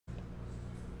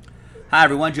Hi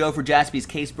everyone, Joe for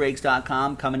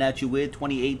JaspysCaseBreaks.com coming at you with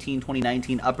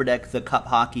 2018-2019 Upper Deck The Cup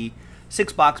Hockey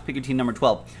 6-box pick your team number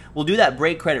 12. We'll do that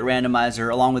break credit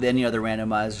randomizer along with any other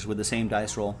randomizers with the same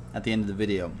dice roll at the end of the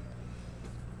video.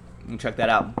 You can check that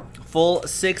out. Full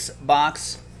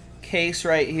 6-box case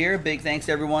right here. Big thanks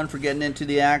to everyone for getting into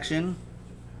the action.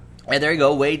 And there you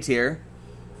go, Wade's here.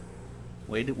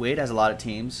 Wade has a lot of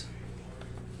teams.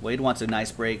 Wade wants a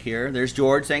nice break here. There's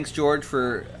George. Thanks, George,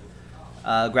 for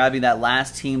grabbing that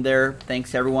last team there. Thanks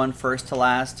to everyone first to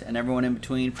last and everyone in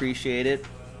between. Appreciate it.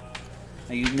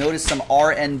 Now you notice some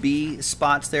RNB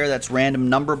spots there. That's random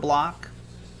number block.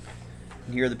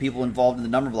 And here are the people involved in the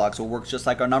number block. So it works just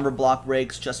like our number block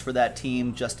breaks, just for that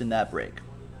team, just in that break.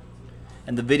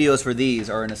 And the videos for these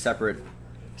are in a separate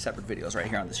videos right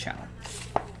here on this channel.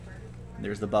 And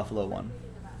there's the Buffalo one.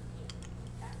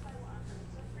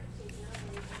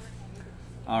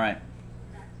 All right.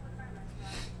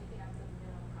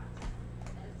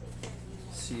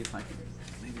 See if I can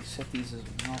maybe set these.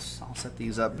 I'll set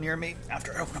these up near me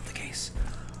after I open up the case.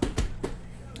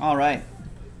 All right.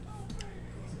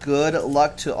 Good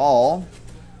luck to all.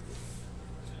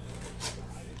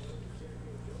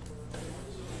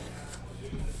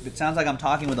 It sounds like I'm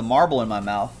talking with a marble in my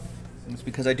mouth. It's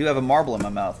because I do have a marble in my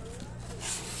mouth.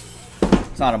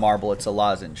 It's not a marble, it's a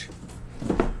lozenge.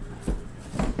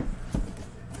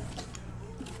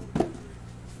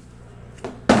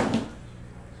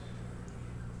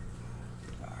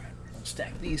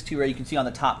 Stack these two right. You can see on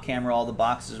the top camera all the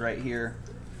boxes right here.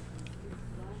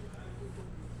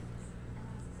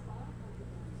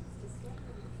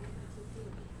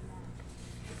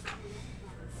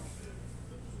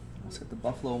 I'll set the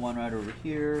Buffalo one right over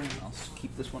here. I'll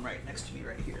keep this one right next to me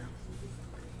right here.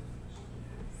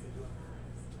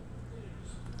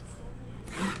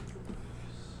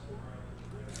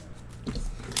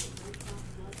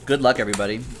 Good luck,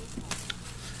 everybody.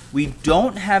 We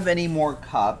don't have any more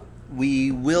Cup.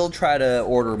 We will try to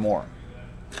order more.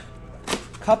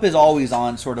 Cup is always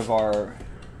on sort of our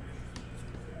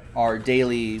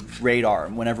daily radar.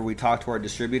 Whenever we talk to our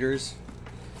distributors,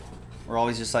 we're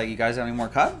always just like, you guys have any more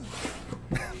Cup?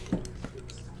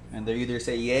 And they either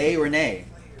say yay or nay.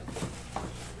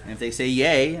 And if they say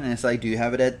yay, and it's like, do you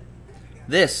have it at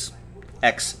this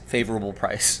X favorable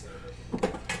price?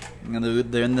 And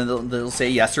then they'll say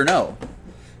yes or no.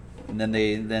 And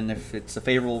then if it's a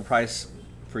favorable price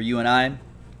for you and I,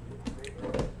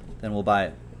 then we'll buy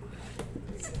it.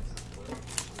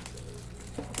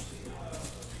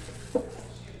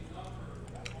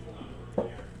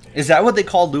 Is that what they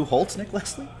call Lou Holtz, Nick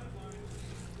Leslie?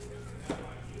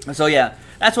 So yeah,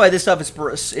 that's why this stuff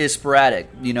is sporadic.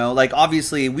 You know, like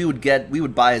obviously we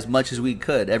would buy as much as we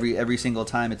could every single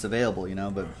time it's available. You know,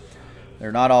 but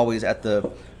they're not always at the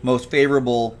most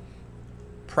favorable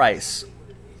price.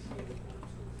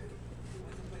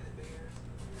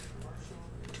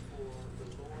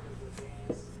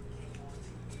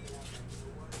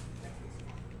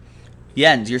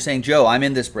 Jens, you're saying, Joe, I'm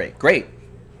in this break. Great.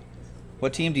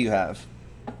 What team do you have?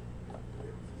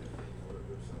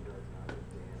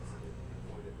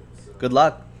 Good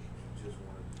luck.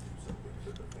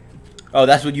 Oh,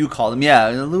 that's what you call them. Yeah,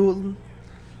 Lou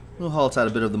Holtz had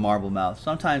a bit of the marble mouth.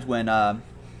 Sometimes when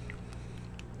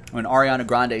Ariana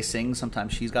Grande sings,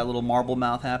 sometimes she's got a little marble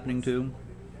mouth happening too.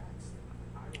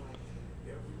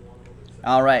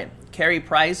 All right. Carey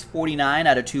Price, 49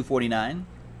 out of 249.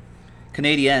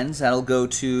 Canadiens, that'll go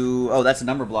to, oh, that's a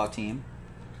number block team.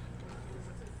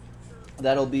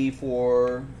 That'll be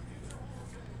for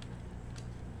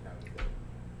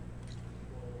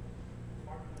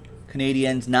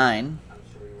Canadiens 9.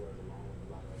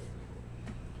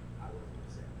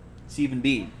 Stephen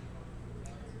B.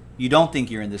 You don't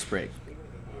think you're in this break?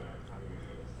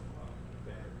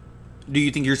 Do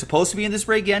you think you're supposed to be in this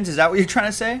break, Jens? Is that what you're trying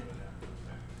to say?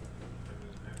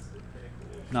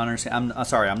 Not understand. I'm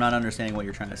sorry. I'm not understanding what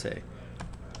you're trying to say.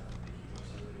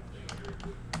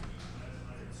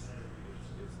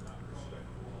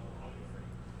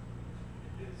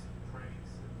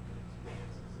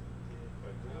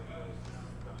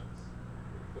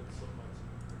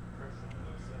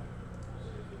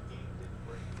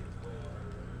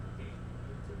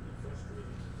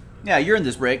 Yeah, you're in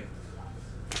this break.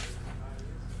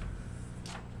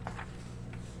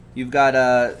 You've got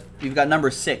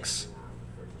number 6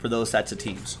 for those sets of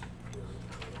teams.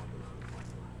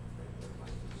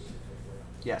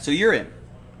 Yeah, so you're in.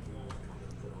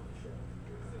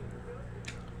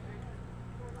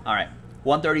 All right,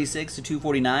 136 to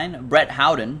 249. Brett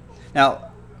Howden.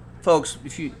 Now, folks,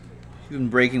 if you've been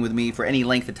breaking with me for any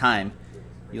length of time,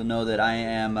 you'll know that I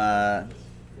am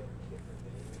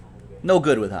no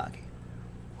good with hockey.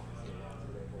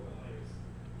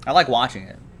 I like watching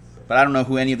it, but I don't know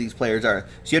who any of these players are.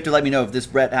 So you have to let me know if this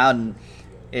Brett Howden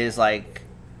is like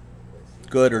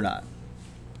good or not.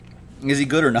 Is he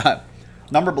good or not?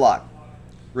 Number block.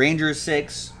 Rangers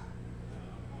 6.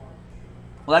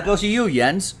 Well, that goes to you,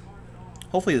 Jens.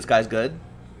 Hopefully this guy's good.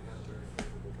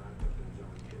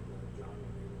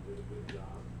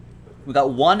 We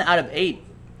got 1 out of 8.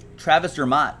 Travis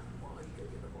Dermott.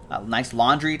 A nice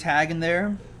laundry tag in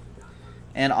there.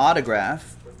 And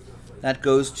autograph. That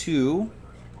goes to...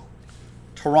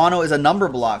 Toronto is a number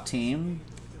block team.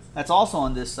 That's also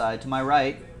on this side to my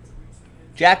right.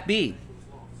 Jack B.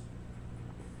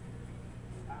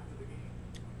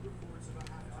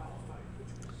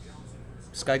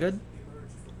 This guy good?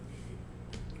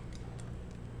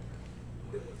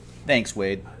 Thanks,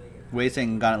 Wade. Wade's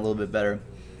saying got it a little bit better.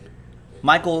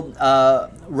 Michael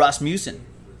Rasmussen.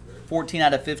 14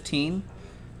 out of 15.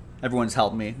 Everyone's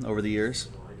helped me over the years.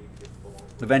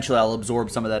 Eventually I'll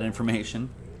absorb some of that information.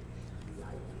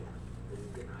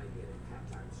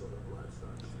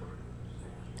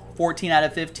 $14 out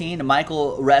of 15 to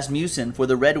Michael Rasmussen for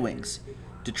the Red Wings.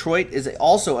 Detroit is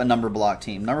also a number block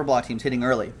team. Number block team's hitting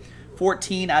early.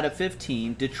 14 out of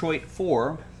 15. Detroit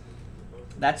 4.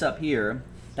 That's up here.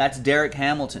 That's Derek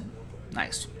Hamilton.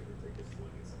 Nice.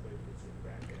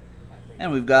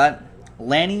 And we've got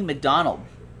Lanny McDonald.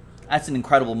 That's an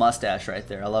incredible mustache right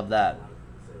there. I love that.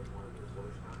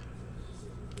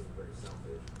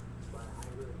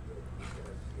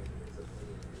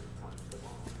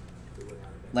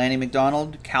 Lanny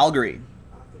McDonald, Calgary.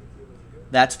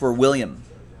 That's for William.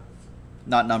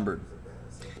 Not numbered.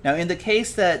 Now, in the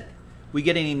case that we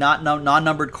get any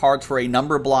non-numbered cards for a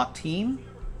number block team,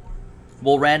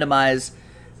 we'll randomize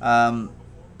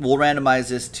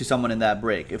this to someone in that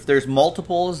break. If there's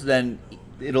multiples, then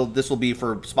this will be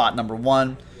for spot number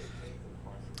 1.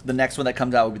 The next one that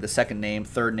comes out will be the second name,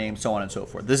 third name, so on and so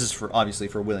forth. This is obviously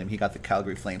for William. He got the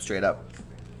Calgary Flames straight up.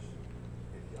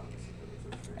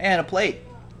 And a plate.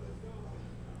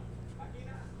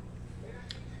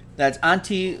 That's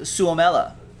Antti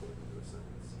Suomela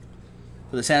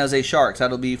for the San Jose Sharks.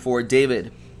 That'll be for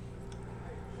David.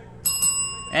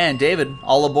 And David,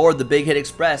 all aboard the Big Hit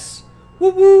Express.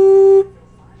 Whoop whoop!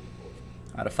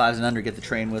 Out of 5s and under, get the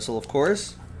train whistle, of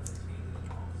course.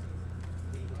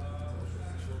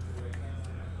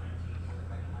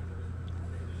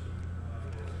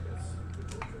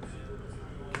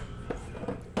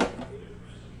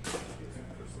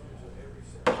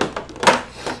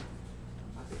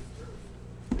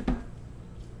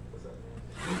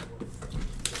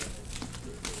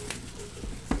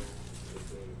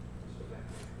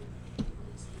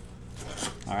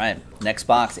 All right, next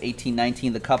box,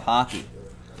 18-19, the Cup Hockey.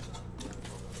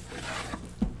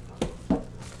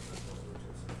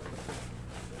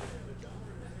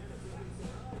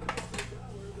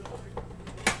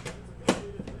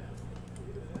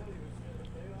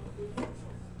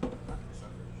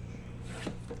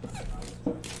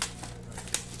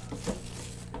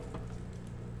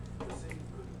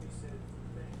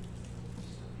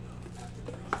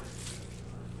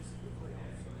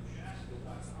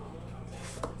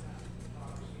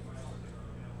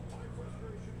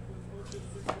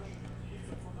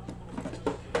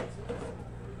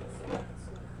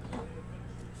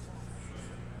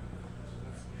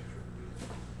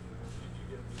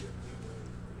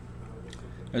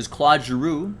 There's Claude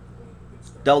Giroux,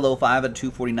 005 at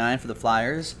 249 for the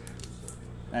Flyers.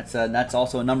 That's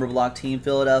also a number block team.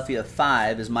 Philadelphia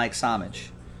 5 is Mike Samich.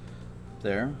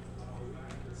 There.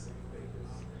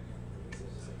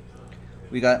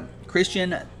 We got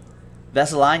Christian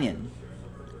Vesalainen,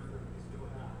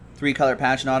 3-color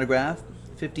patch and autograph,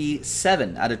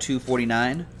 57 out of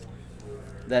 249.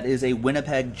 That is a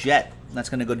Winnipeg Jet. That's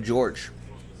going to go to George.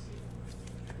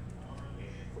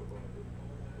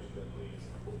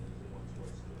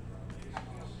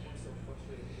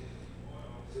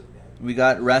 We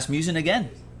got Rasmussen again.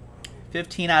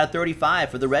 15 out of 35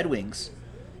 for the Red Wings.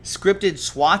 Scripted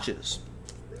swatches.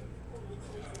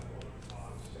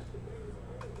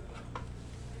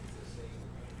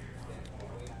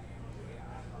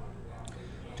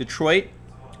 Detroit,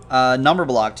 number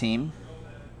block team.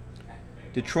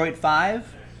 Detroit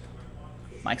 5.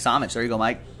 Mike Samich. There you go,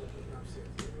 Mike.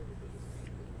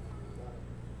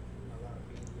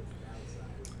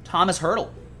 Thomas Hertl.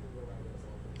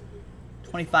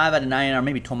 25 out of 99, or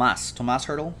maybe Tomas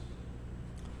Hertl.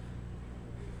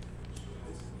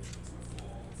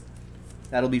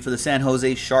 That'll be for the San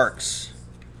Jose Sharks.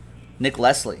 Nick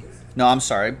Leslie. No, I'm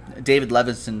sorry. David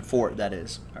Levinson Fort, that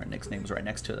is. Our Nick's name was right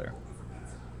next to there.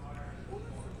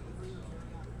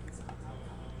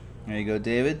 There you go,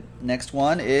 David. Next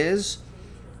one is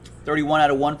 31 out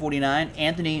of 149,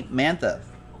 Anthony Mantha.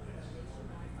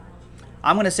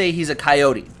 I'm going to say he's a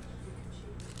Coyote.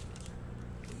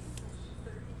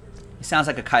 He sounds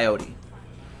like a Coyote.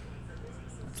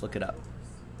 Let's look it up.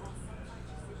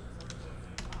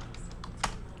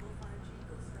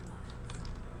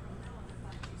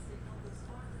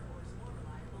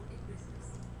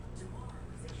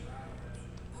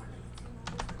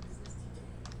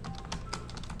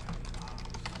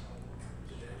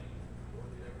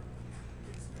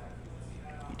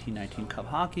 '19 Cup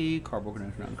Hockey,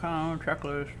 cardboard.com,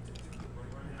 checklist.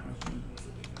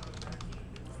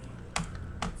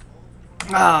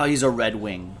 Oh, he's a Red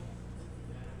Wing.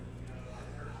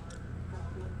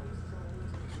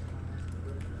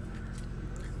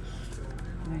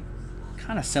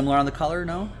 Kind of similar on the color,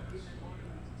 no?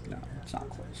 No, it's not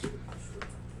close.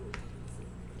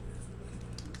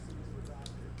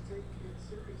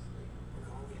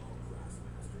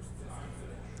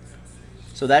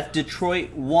 So that's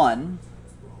Detroit 1.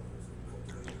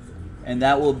 And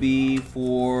that will be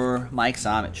for Mike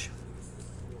Samich.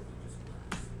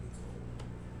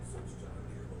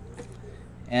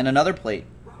 And another plate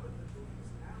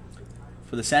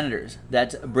for the Senators.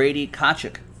 That's Brady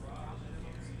Tkachuk.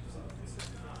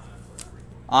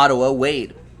 Ottawa,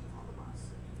 Wade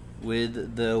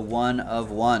with the 1 of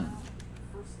 1.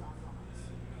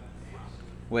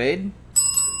 Wade,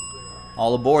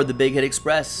 all aboard the Big Hit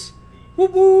Express.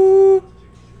 Whoop whoop.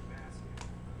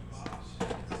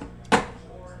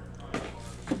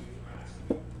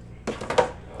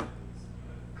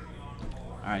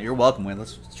 All right, you're welcome, Wade.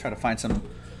 Let's try to find some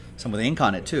with ink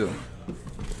on it too.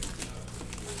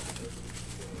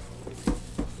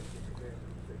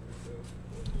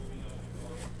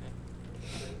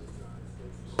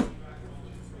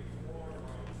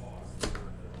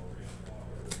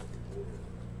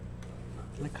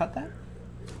 Can I cut that?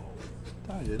 I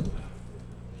thought I did.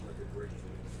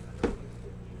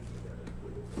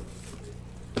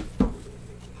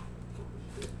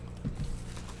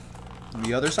 On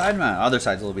the other side? No, other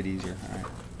side's a little bit easier. All right.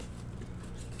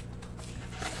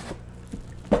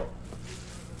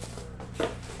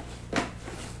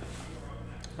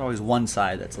 There's always one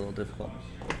side that's a little difficult.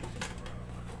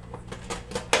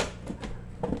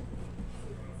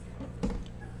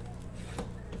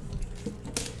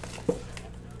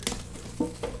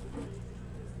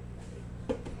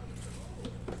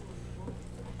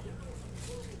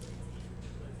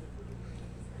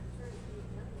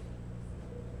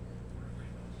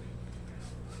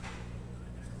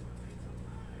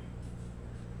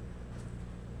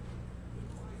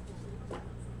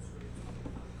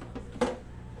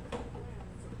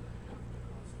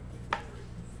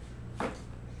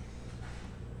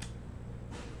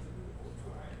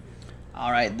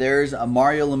 All right, there's a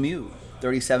Mario Lemieux,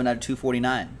 37 out of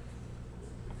 249.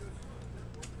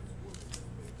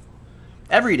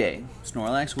 Every day,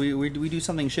 Snorlax, we do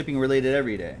something shipping related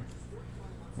every day.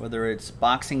 Whether it's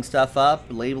boxing stuff up,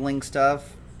 labeling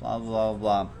stuff, blah, blah,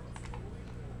 blah.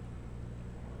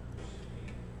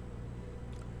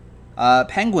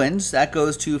 Penguins, that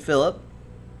goes to Philip.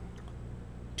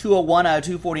 201 out of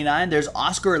 249. There's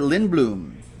Oscar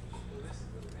Lindblom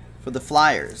for the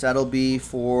Flyers. That'll be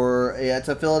for, it's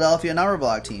a Philadelphia number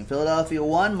block team. Philadelphia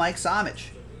 1, Mike Samich.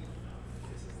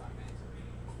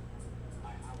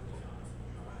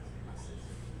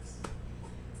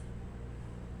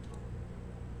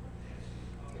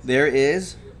 There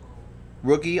is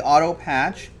rookie auto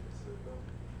patch,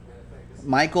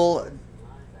 Michael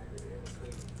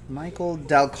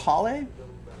Dalcalle.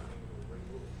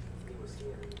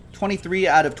 23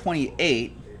 out of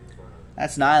 28.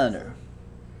 That's an Islander.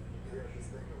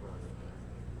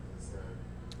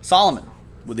 Solomon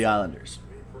with the Islanders.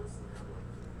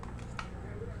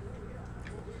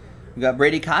 We got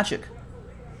Brady Tkachuk.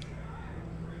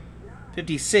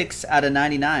 56 out of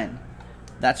 99.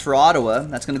 That's for Ottawa.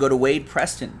 That's going to go to Wade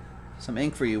Preston. Some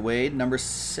ink for you, Wade. Number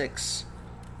 6.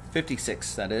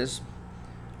 56, that is.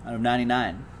 Out of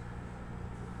 99.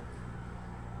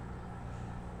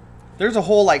 There's a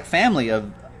whole like family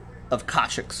of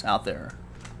Tkachuks out there,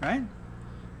 right?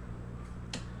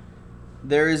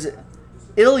 There's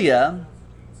Ilya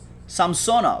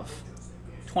Samsonov.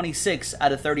 26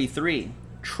 out of 33.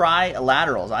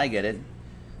 Trilaterals, I get it.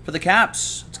 For the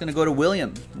Caps, it's going to go to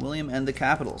William. William and the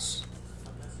Capitals.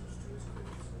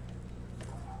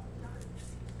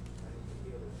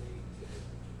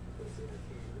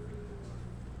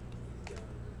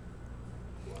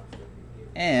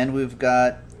 And we've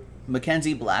got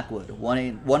Mackenzie Blackwood,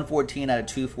 114 out of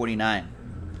 249.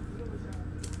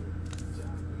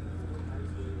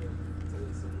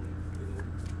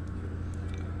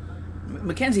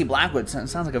 Mackenzie Blackwood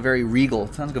sounds like a very regal,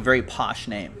 sounds like a very posh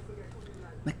name.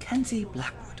 Mackenzie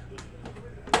Blackwood.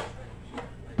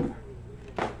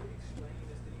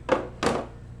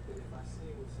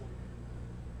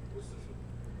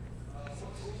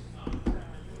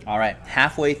 All right,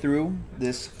 halfway through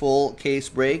this full case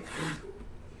break.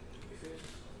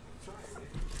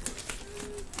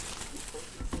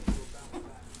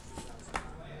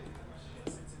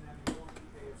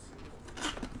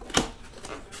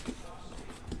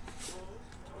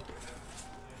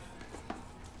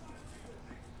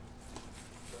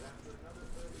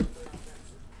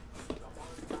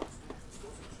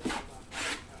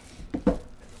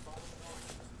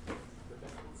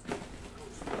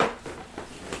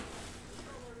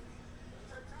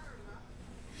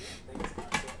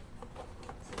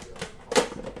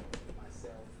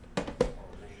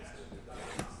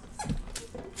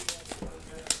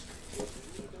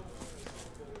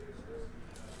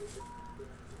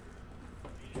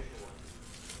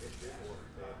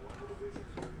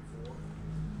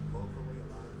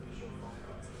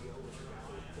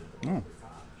 Oh.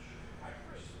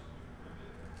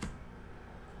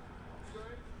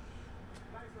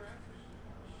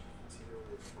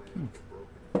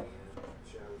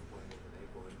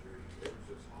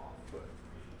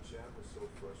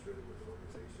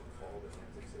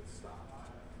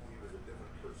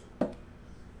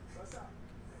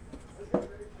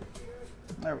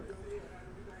 There we go.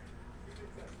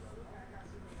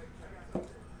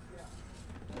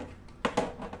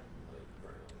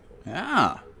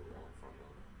 Yeah.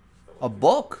 A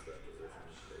book.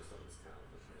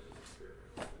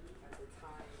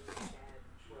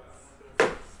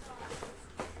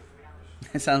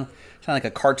 It sound like a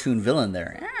cartoon villain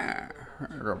there. Yeah,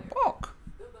 a book.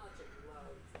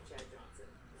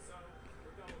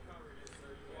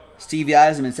 Stevie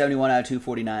Eisenman, 71 out of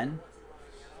 249.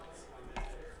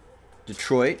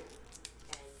 Detroit.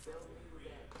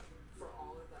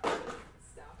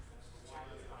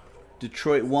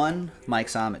 Detroit 1, Mike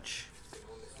Samich.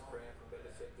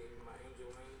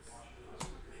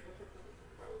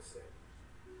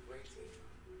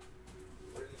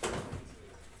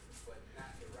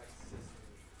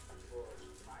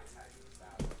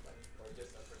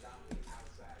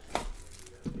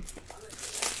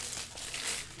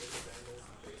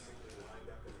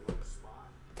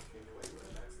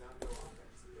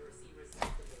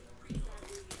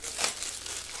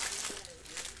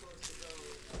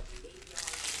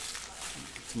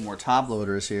 Some more top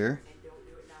loaders here.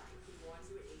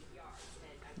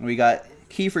 We got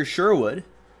Kiefer Sherwood,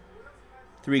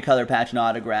 3-color patch and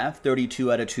autograph,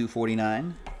 32 out of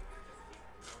 249.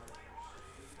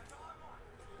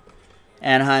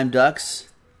 Anaheim Ducks,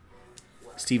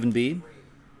 Stephen B.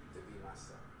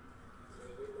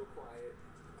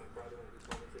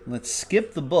 Let's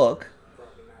skip the book.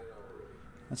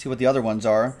 Let's see what the other ones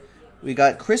are. We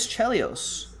got Chris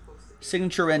Chelios,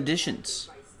 signature renditions.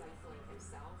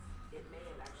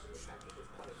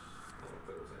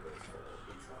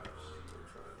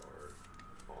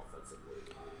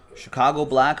 Chicago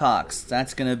Blackhawks.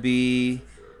 That's going to be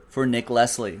for Nick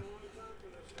Leslie.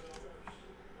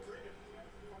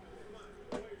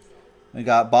 We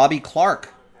got Bobby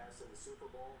Clark.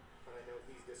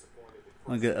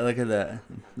 Look at the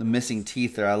missing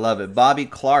teeth there. I love it. Bobby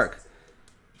Clark,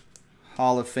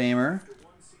 Hall of Famer.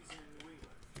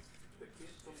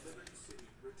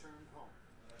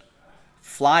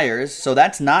 Flyers. So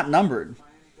that's not numbered.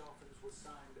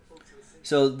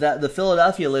 So that the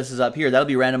Philadelphia list is up here. That'll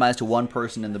be randomized to one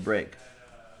person in the break.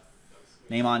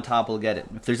 Name on top will get it.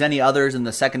 If there's any others in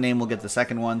the second name, we'll get the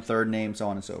second one, third name, so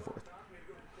on and so forth.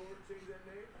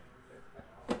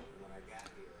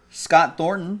 Scott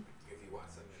Thornton.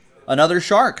 Another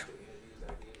Shark.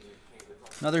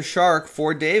 Another Shark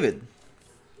for David.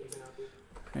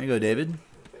 There you go, David.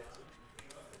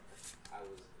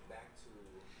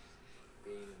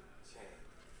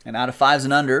 And out of 5s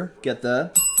and under, get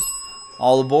the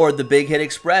all aboard the Big Hit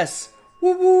Express.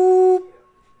 Woo woo.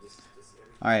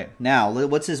 All right, now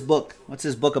what's his book? What's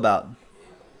his book about?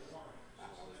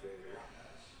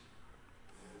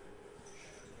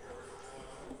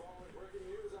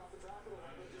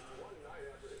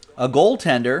 A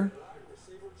goaltender.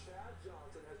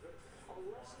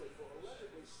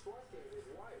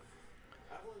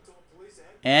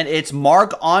 And it's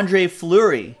Marc-Andre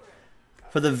Fleury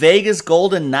for the Vegas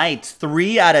Golden Knights.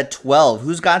 3 out of 12.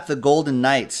 Who's got the Golden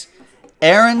Knights?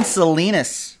 Aaron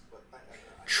Salinas.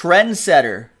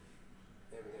 Trendsetter.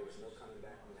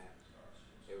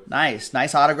 Nice.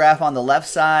 Nice autograph on the left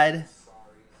side.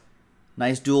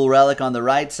 Nice dual relic on the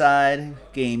right side.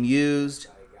 Game used.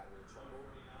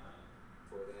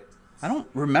 I don't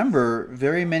remember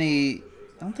very many.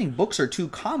 I don't think books are too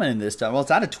common in this stuff. Well,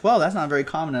 it's out of 12. That's not very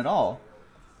common at all.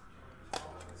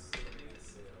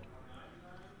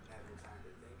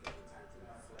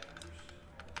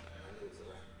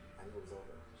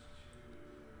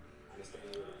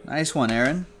 Nice one,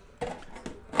 Aaron.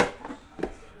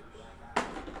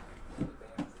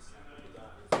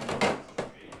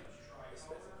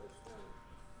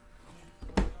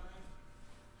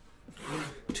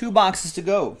 Two boxes to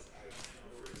go.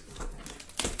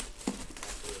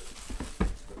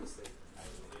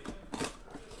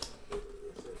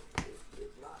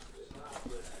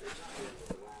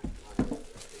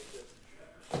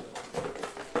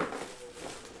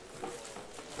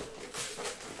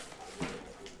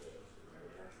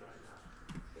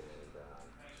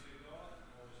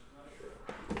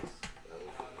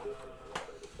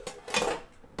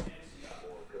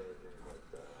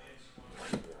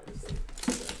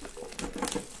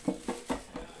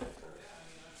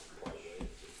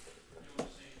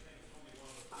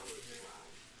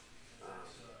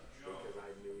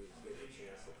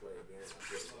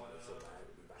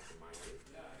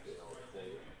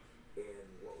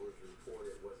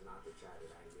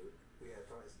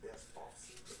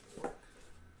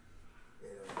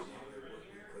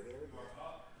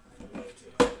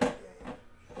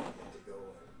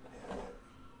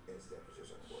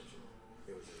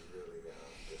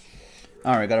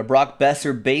 All right, got a Brock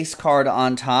Besser base card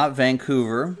on top,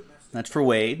 Vancouver. That's for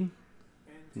Wade.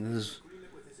 This is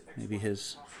maybe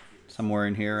his somewhere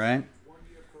in here, right?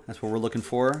 That's what we're looking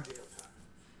for.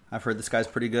 I've heard this guy's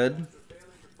pretty good.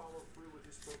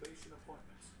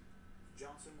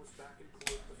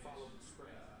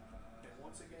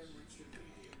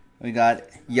 We got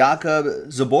Jakob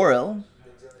Zaboril,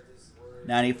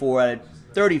 94 out of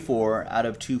 34 out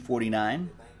of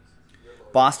 249.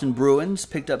 Boston Bruins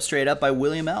picked up straight up by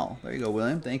William L. There you go,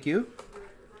 William. Thank you.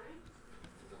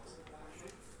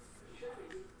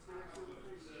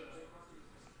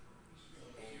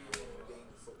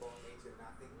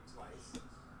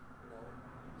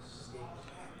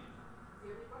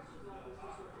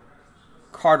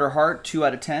 Carter Hart, 2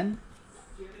 out of 10.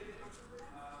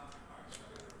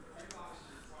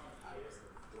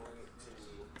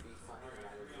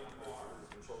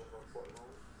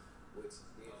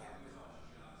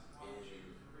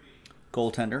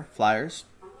 Goaltender, Flyers,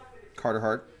 Carter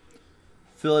Hart.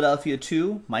 Philadelphia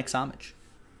 2, Mike Somich.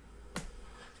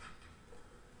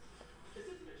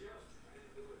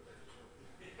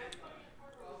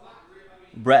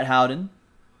 Brett Howden.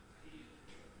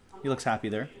 He looks happy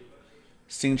there.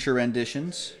 Signature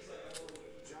renditions.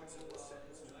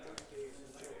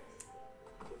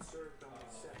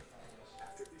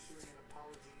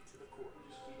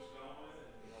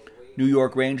 New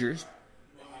York Rangers.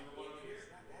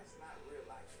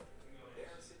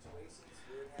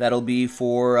 That'll be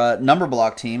for number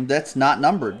block team. That's not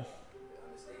numbered.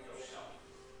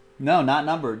 No, not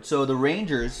numbered. So the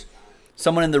Rangers,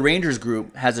 someone in the Rangers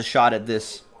group has a shot at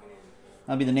this.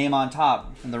 That'll be the name on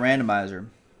top in the randomizer.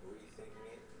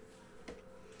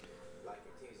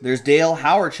 There's Dale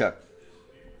Hawerchuk.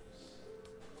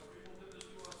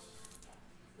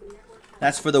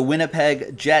 That's for the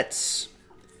Winnipeg Jets.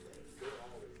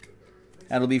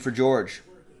 That'll be for George.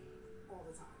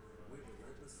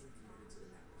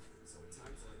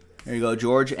 There you go,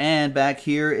 George. And back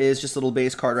here is just a little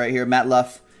base card right here. Matt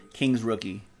Luff, Kings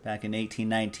rookie, back in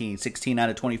 1819. 16 out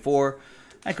of 24.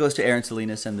 That goes to Aaron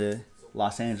Salinas and the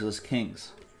Los Angeles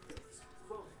Kings.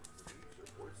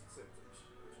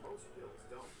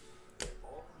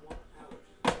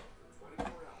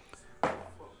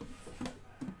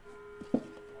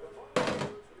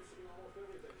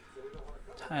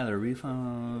 Tyler,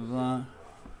 refund, blah, blah.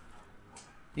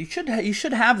 You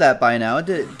should have that by now.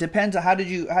 It depends on how did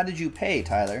you pay,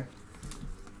 Tyler.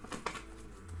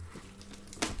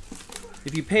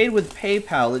 If you paid with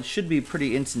PayPal, it should be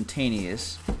pretty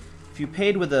instantaneous. If you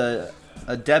paid with a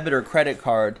debit or credit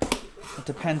card, it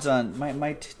depends on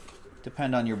might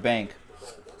depend on your bank.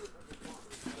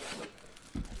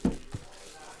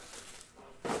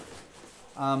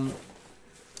 I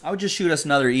would just shoot us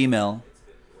another email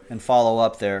and follow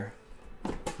up there.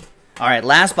 All right,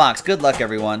 last box. Good luck,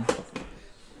 everyone.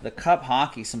 The Cup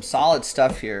Hockey, some solid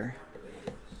stuff here.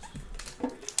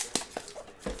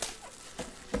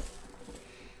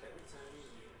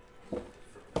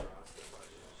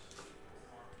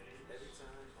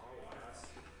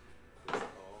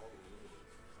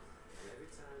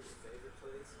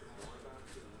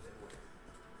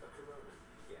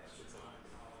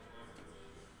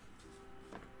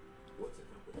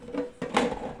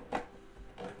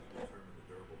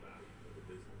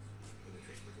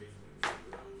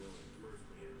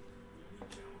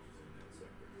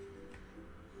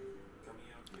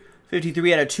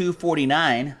 53 out of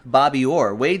 249, Bobby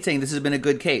Orr. Wade saying this has been a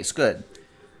good case. Good.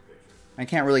 I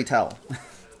can't really tell.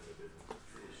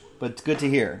 But it's good to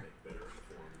hear.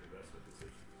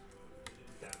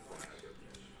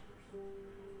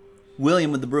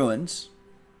 William with the Bruins.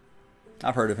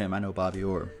 I've heard of him. I know Bobby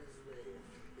Orr.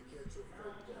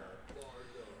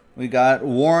 We got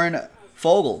Warren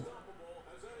Fogle.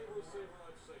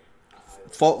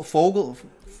 Fogle?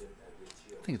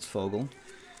 I think it's Fogle.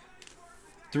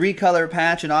 3-color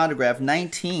patch and autograph,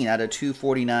 19 out of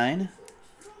 249.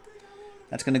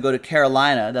 That's going to go to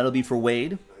Carolina. That'll be for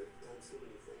Wade.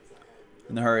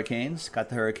 And the Hurricanes. Got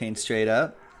the Hurricanes straight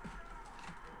up.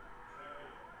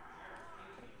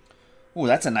 Ooh,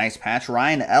 that's a nice patch.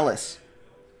 Ryan Ellis.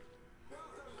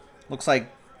 Looks like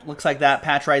that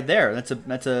patch right there. That's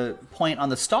a point on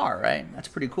the star, right? That's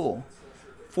pretty cool.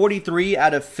 43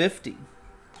 out of 50.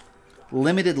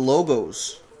 Limited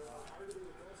logos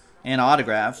and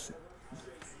autograph.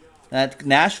 That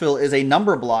Nashville is a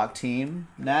number block team.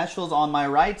 Nashville's on my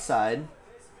right side.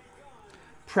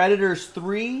 Predators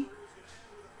 3.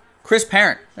 Chris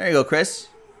Parent. There you go, Chris.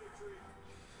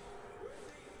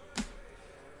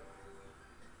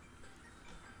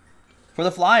 For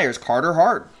the Flyers, Carter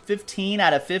Hart. 15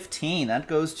 out of 15. That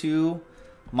goes to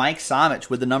Mike Somich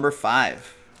with the number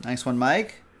 5. Nice one,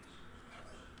 Mike.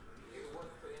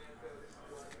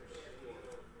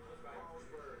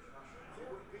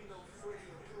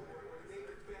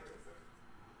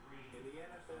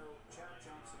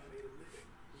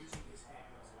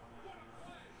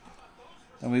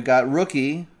 And we've got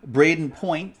rookie Braden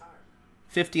Point,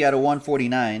 50 out of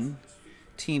 149.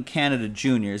 Team Canada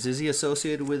Juniors. Is he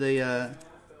associated with a...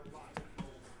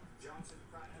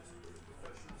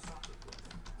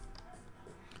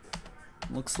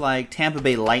 Looks like Tampa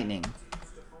Bay Lightning.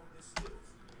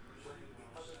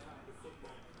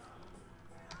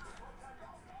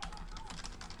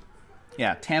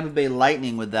 Yeah, Tampa Bay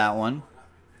Lightning with that one.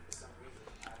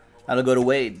 That'll go to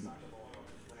Wade.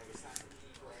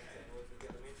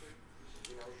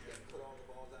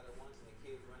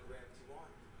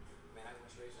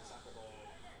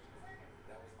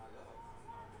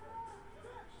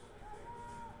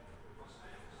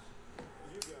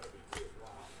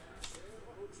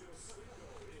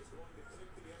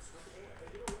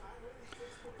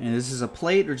 And this is a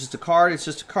plate or just a card? It's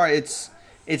just a card. It's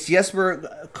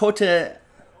Jesper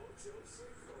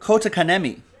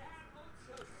Kotkaniemi.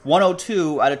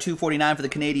 102 out of 249 for the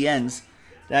Canadiens.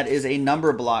 That is a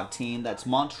number block team. That's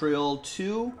Montreal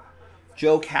 2.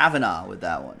 Joe Kavanagh with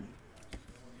that one.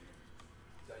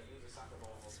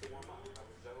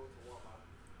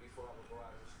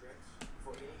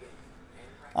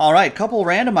 All right, couple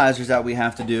randomizers that we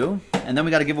have to do. And then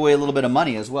we got to give away a little bit of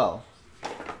money as well.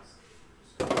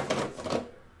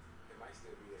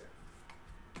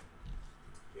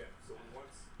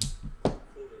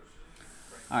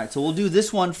 All right, so we'll do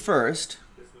this one first.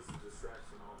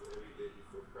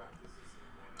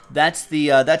 That's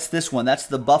this one. That's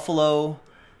the Buffalo,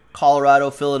 Colorado,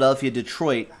 Philadelphia,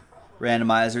 Detroit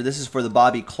randomizer. This is for the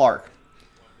Bobby Clark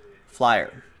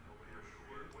Flyer.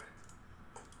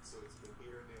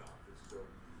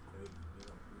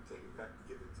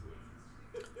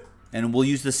 And we'll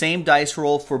use the same dice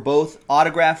roll for both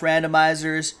autograph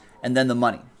randomizers and then the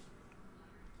money.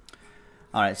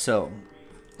 All right, so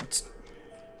let's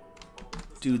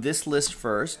do this list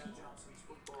first.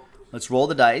 Let's roll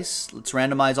the dice. Let's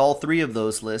randomize all 3 of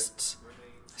those lists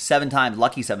 7 times,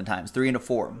 lucky 7 times, 3 and a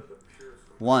 4.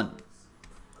 1,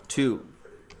 2,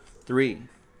 3,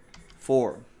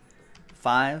 4,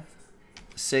 5,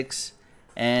 6,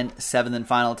 and 7th and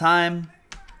final time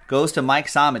goes to Mike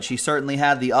Somich. He certainly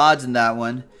had the odds in that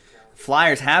one.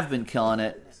 Flyers have been killing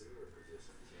it.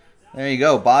 There you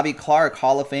go. Bobby Clark,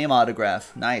 Hall of Fame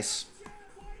autograph. Nice.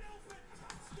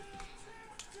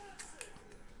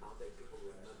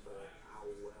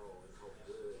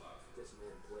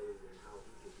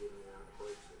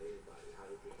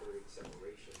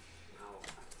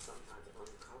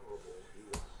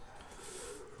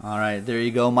 All right, there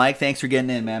you go, Mike. Thanks for getting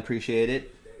in, man. Appreciate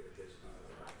it.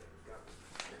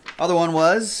 Other one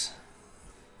was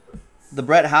the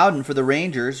Brett Howden for the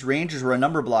Rangers. Rangers were a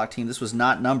number block team. This was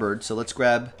not numbered, so let's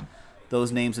grab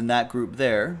those names in that group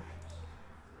there.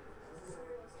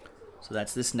 So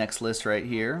that's this next list right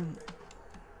here.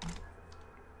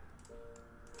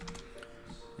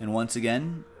 And once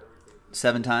again,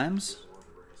 7 times.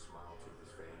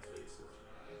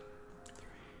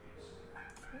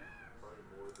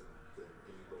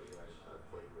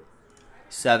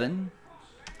 7.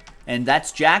 And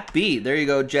that's Jack B. There you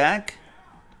go, Jack.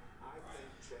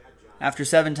 After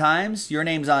 7 times, your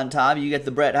name's on top. You get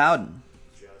the Brett Howden.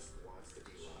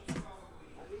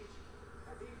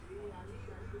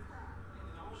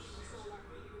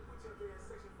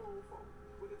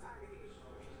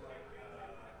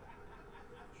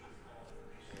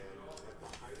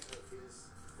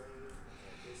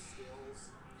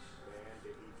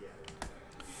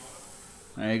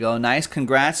 There you go. Nice.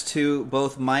 Congrats to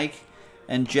both Mike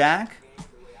and Jack.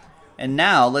 And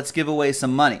now let's give away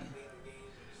some money.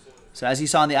 So as you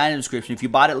saw in the item description, if you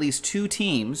bought at least 2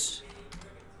 teams,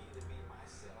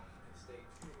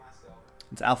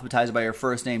 it's alphabetized by your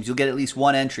first names, you'll get at least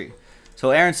 1 entry. So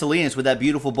Aaron Salinas with that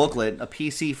beautiful booklet, a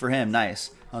PC for him. Nice.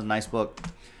 That was a nice book.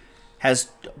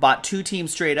 Has bought 2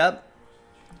 teams straight up,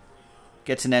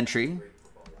 gets an entry.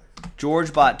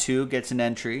 George bought 2, gets an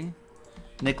entry.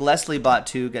 Nick Leslie bought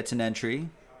 2, gets an entry.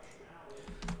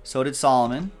 So did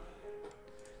Solomon.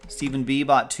 Stephen B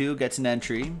bought 2, gets an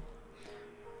entry.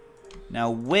 Now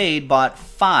Wade bought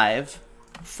 5,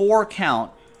 4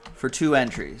 count for 2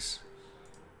 entries.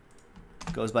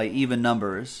 Goes by even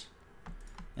numbers.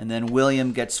 And then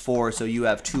William gets 4, so you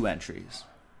have 2 entries.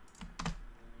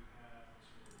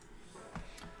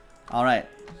 All right.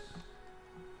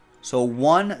 So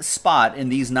 1 spot in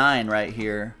these 9 right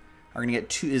here are gonna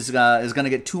get is gonna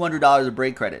get $200 of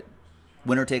break credit.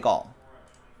 Winner take all.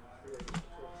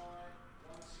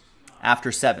 After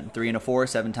 7, 3 and a 4,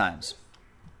 7 times.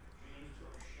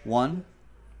 1,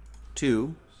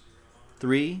 2,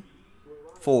 3,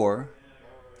 4,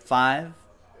 5,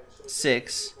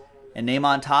 6, and name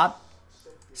on top,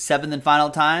 7th and final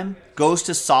time, goes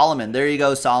to Solomon. There you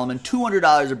go, Solomon.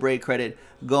 $200 of break credit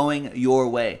going your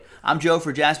way. I'm Joe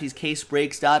for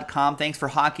JaspysCaseBreaks.com. Thanks for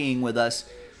hockeying with us.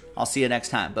 I'll see you next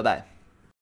time. Bye-bye.